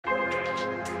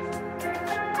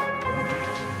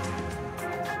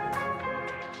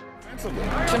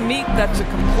To me, that's a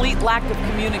complete lack of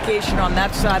communication on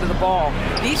that side of the ball.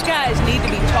 These guys need to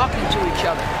be talking to each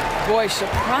other. Boy,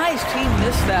 surprised he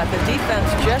missed that. The defense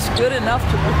just good enough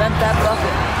to prevent that bucket.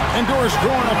 And doors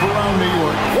growing up around New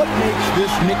York, what makes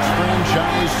this Knicks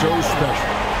franchise so special?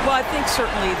 Well, I think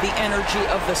certainly the energy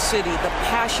of the city, the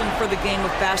passion for the game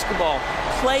of basketball,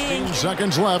 playing. 2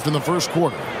 seconds left in the first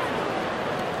quarter.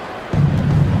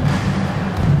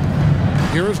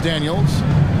 Here is Daniels.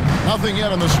 Nothing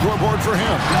yet on the scoreboard for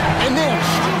him. And then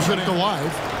screws it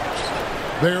alive.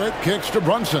 Barrett kicks to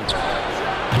Brunson.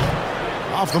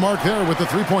 Off the mark there with the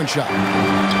three-point shot.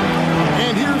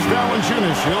 And here's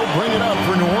Valanciunas. He'll bring it up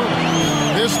for New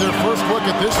Orleans. This their first look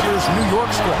at this year's New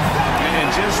York squad. And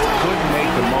just couldn't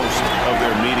make the most of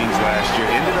their meetings last year.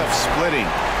 Ended up splitting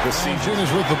the season.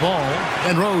 Valanciunas with the ball.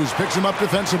 And Rose picks him up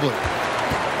defensively.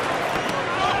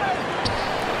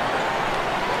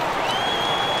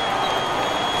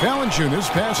 Valanciunas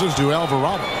passes to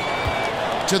Alvarado.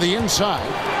 To the inside.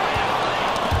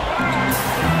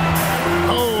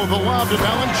 Oh, the lob to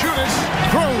Valanciunas.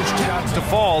 Throws. Shots to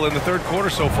fall in the third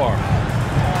quarter so far.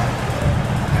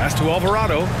 Pass to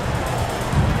Alvarado.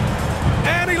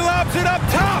 And he lobs it up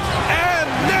top. And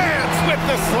Nance with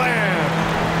the slam.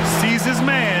 Sees his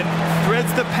man.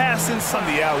 Threads the pass inside.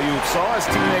 The alley-oop. Saw his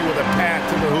teammate with a pat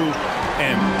to the hoop.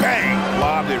 And bang!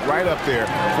 Lobbed it right up there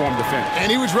for him to finish.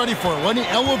 And he was ready for it when he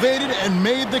elevated and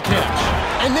made the catch.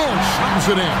 And then shoots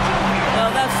it in. Well,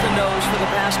 that's the nose for the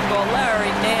basketball. Larry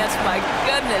Nance, my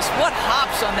goodness, what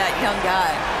hops on that young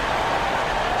guy.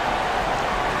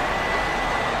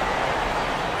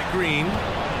 Green.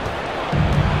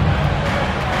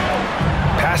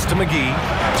 Pass to McGee.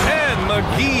 And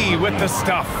McGee with the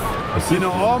stuff. You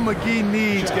know, all McGee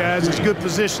needs, guys, is good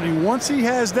positioning. Once he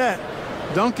has that,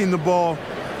 dunking the ball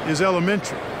is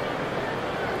elementary.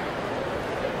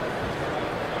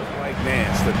 Like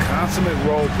Nance, the consummate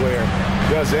role player,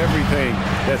 does everything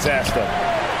that's asked of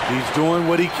him. He's doing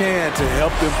what he can to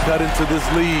help them cut into this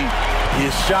lead.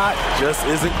 His shot just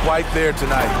isn't quite there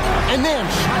tonight. And then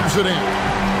shoots it in.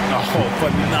 Oh,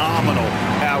 phenomenal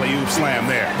alley-oop slam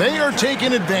there. They are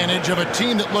taking advantage of a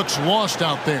team that looks lost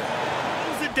out there.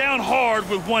 Down hard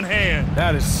with one hand.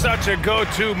 That is such a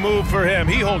go-to move for him.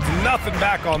 He holds nothing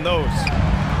back on those.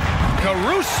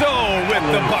 Caruso with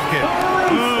the bucket.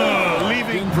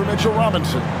 Leaving for Mitchell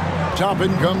Robinson.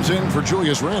 Toppin comes in for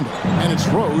Julius Randle. And it's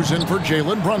Rose in for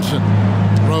Jalen Brunson.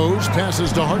 Rose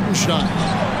passes to Hartenstein.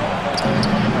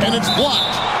 And it's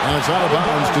blocked. And it's out of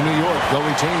bounds to New York. They'll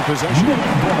retain possession.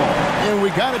 And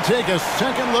we got to take a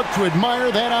second look to admire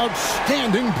that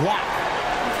outstanding block.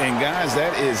 And guys,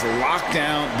 that is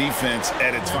lockdown defense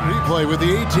at its finest. Replay with the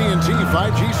AT&T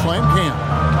 5G Slam Cam.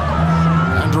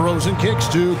 And DeRozan kicks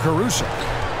to Caruso.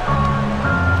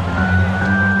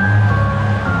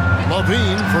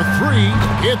 Levine for three.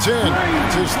 It's in.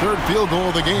 It's his third field goal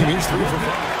of the game. He's 3 for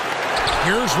 5.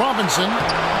 Here's Robinson.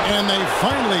 And they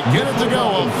finally get it to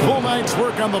go. A full night's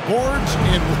work on the boards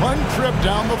in one trip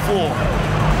down the floor.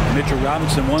 Mitchell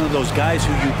Robinson, one of those guys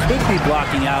who you could be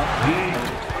blocking out.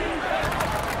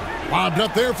 Lobbed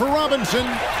up there for Robinson.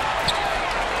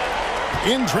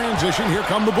 In transition, here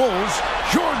come the Bulls.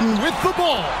 Jordan with the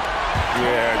ball.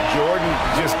 Yeah,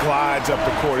 Jordan just glides up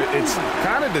the court. It's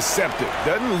kind of deceptive.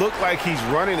 Doesn't look like he's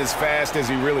running as fast as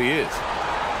he really is.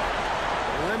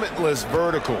 Limitless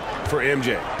vertical for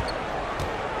MJ.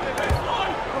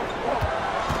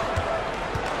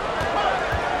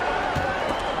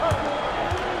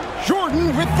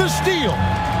 Jordan with the steal.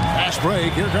 Fast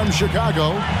break. Here comes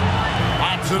Chicago.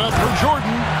 Pops it up for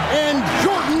Jordan, and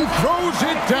Jordan throws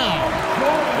it down.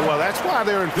 Well, that's why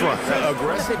they're in front.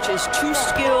 Aggressive. Is too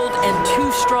skilled and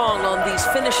too strong on these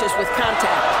finishes with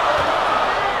contact.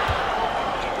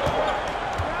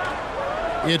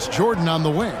 It's Jordan on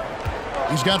the wing.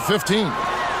 He's got 15.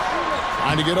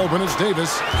 Trying to get open is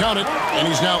Davis. Count it, and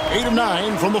he's now 8 of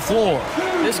 9 from the floor.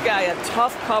 This guy a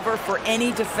tough cover for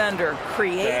any defender.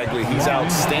 Bagley, he's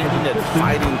outstanding at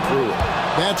fighting through it.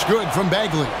 That's good from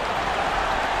Bagley.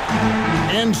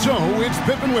 And so it's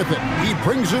Pippen with it. He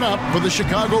brings it up for the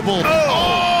Chicago Bulls. The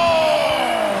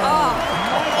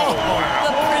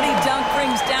pretty dunk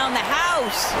brings down the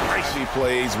house. He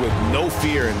plays with no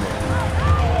fear in there.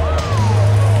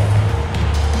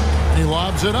 He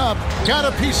lobs it up. Got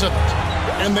a piece of it.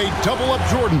 And they double up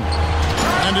Jordan.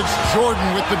 And it's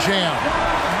Jordan with the jam.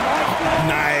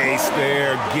 Nice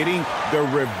there, getting the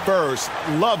reverse.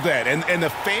 Love that. And the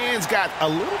fans got a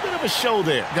little bit of a show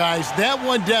there. Guys, that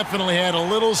one definitely had a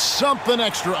little something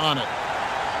extra on it.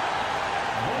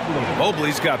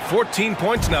 Mobley's got 14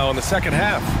 points now in the second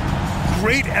half.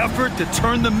 great effort to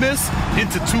turn the miss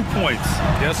into 2 points.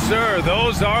 Yes, sir.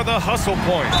 Those are the hustle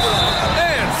points.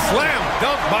 And slam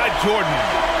dunk by Jordan.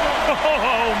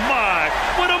 Oh, my.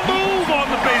 What a move on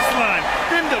the baseline.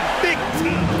 In the big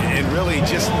time. And really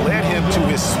just led him to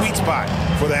his sweet spot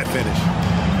for that finish.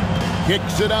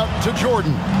 Kicks it out to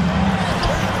Jordan.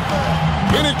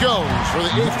 In it goes for the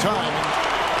 8th time.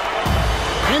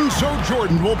 And so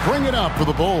Jordan will bring it out for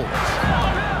the Bulls.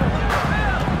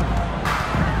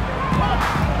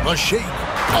 The shake.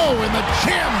 Oh, and the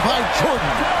jam by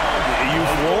Jordan. You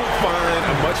won't find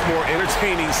a much more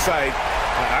entertaining sight.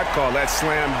 I call that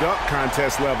slam dunk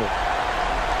contest level.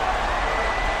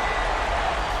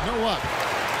 You know what?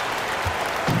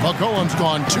 McCollum's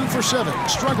gone 2 for 7,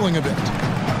 struggling a bit.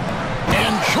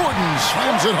 And Jordan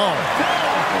slams it home.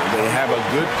 They have a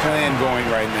good plan going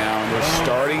right now, and they're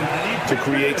starting to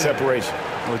create separation.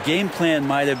 Well, game plan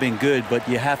might have been good, but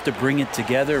you have to bring it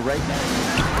together right now.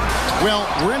 Well,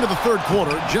 we're into the 3rd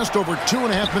quarter, just over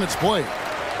 2.5 minutes played.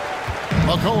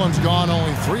 McCollum's gone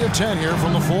only 3 of 10 here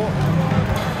from the floor.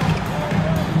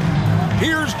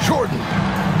 Here's Jordan,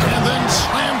 and then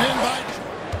slammed in by...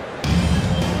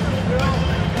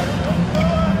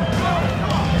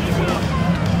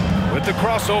 With the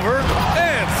crossover,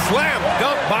 and slam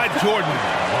dunk by Jordan.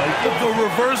 The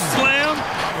reverse slam.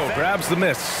 Grabs the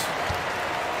miss.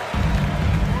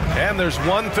 And there's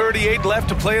 1:38 left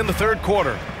to play in the 3rd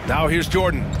quarter. Now here's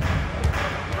Jordan. And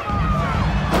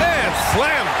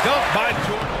slam dunk by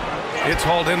Jordan. It's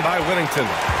hauled in by Whittington.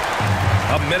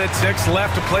 1:06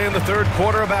 left to play in the 3rd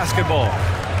quarter of basketball.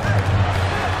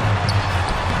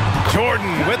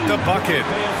 Jordan with the bucket.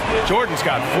 Jordan's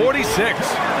got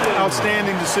 46.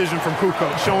 Outstanding decision from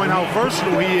Kukoc, showing how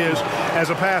versatile he is as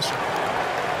a passer.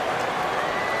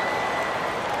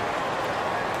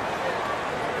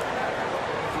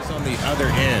 He's on the other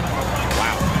end.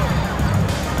 Wow.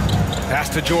 Pass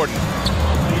to Jordan.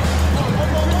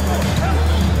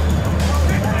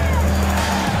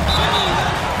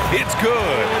 It's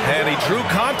good. And he drew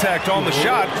contact on the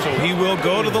shot, so he will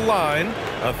go to the line.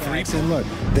 A 3. And look,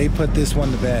 they put this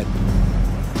one to bed.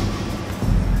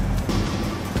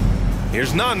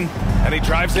 Here's none, and he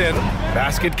drives in.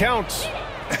 Basket counts.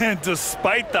 And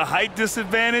despite the height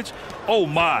disadvantage, oh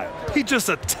my, he just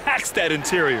attacks that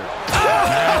interior.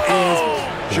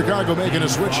 Chicago making a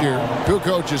switch here.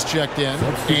 Kukoc has checked in,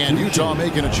 and Utah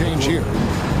making a change here.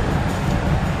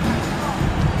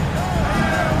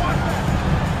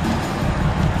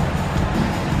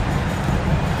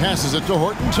 Passes it to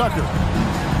Horton Tucker.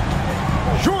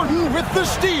 Jordan with the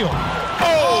steal.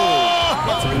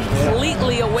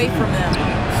 Completely away from him.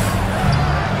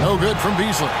 No good from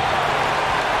Beasley.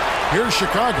 Here's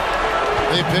Chicago.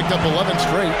 They picked up 11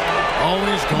 straight.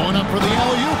 Always going up for the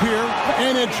alley-oop here.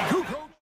 And it's Kukoc.